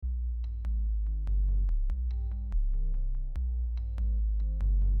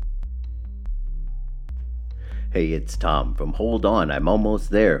Hey, it's Tom from Hold On, I'm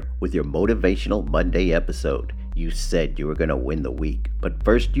Almost There with your Motivational Monday episode. You said you were going to win the week, but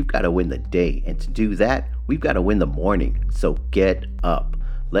first you've got to win the day, and to do that, we've got to win the morning. So get up.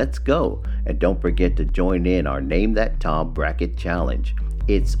 Let's go. And don't forget to join in our Name That Tom Bracket Challenge.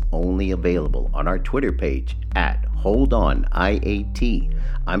 It's only available on our Twitter page at HoldOnIAT.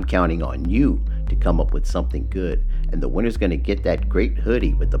 I'm counting on you to come up with something good, and the winner's going to get that great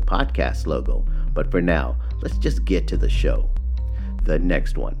hoodie with the podcast logo. But for now, let's just get to the show. The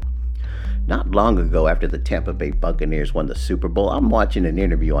next one. Not long ago, after the Tampa Bay Buccaneers won the Super Bowl, I'm watching an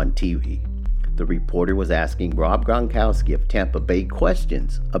interview on TV. The reporter was asking Rob Gronkowski of Tampa Bay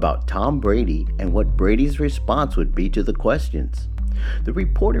questions about Tom Brady and what Brady's response would be to the questions. The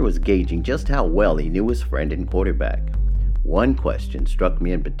reporter was gauging just how well he knew his friend and quarterback. One question struck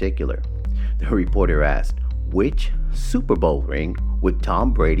me in particular. The reporter asked, which Super Bowl ring would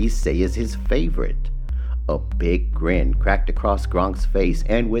Tom Brady say is his favorite? A big grin cracked across Gronk's face,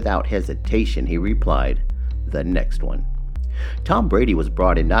 and without hesitation he replied, the next one. Tom Brady was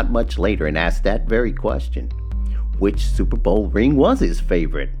brought in not much later and asked that very question. Which Super Bowl ring was his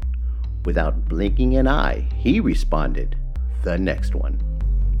favorite? Without blinking an eye, he responded, the next one.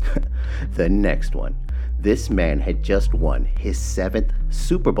 The next one. This man had just won his 7th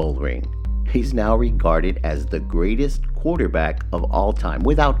Super Bowl ring. He's now regarded as the greatest quarterback of all time,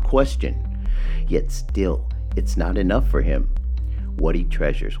 without question. Yet still, it's not enough for him. What he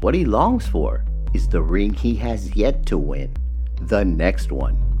treasures, what he longs for, is the ring he has yet to win. The next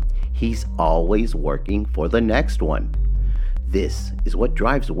one. He's always working for the next one. This is what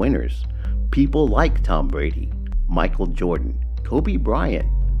drives winners. People like Tom Brady, Michael Jordan, Kobe Bryant,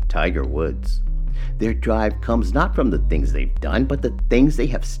 Tiger Woods. Their drive comes not from the things they've done, but the things they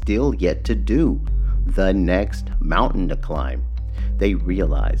have still yet to do. The next mountain to climb. They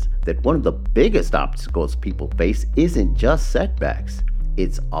realize that one of the biggest obstacles people face isn't just setbacks,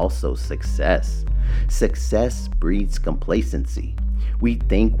 it's also success. Success breeds complacency. We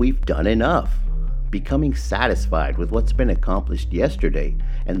think we've done enough, becoming satisfied with what's been accomplished yesterday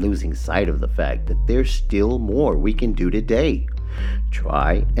and losing sight of the fact that there's still more we can do today.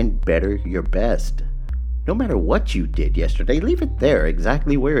 Try and better your best. No matter what you did yesterday, leave it there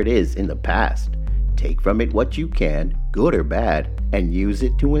exactly where it is in the past. Take from it what you can, good or bad, and use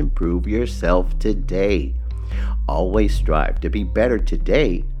it to improve yourself today. Always strive to be better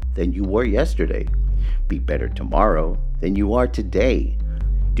today than you were yesterday. Be better tomorrow than you are today.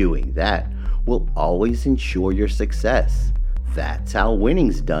 Doing that will always ensure your success. That's how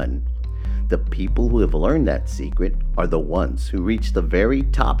winning's done. The people who have learned that secret are the ones who reach the very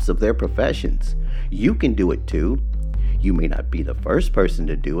tops of their professions. You can do it too. You may not be the first person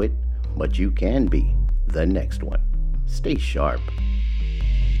to do it, but you can be the next one. Stay sharp.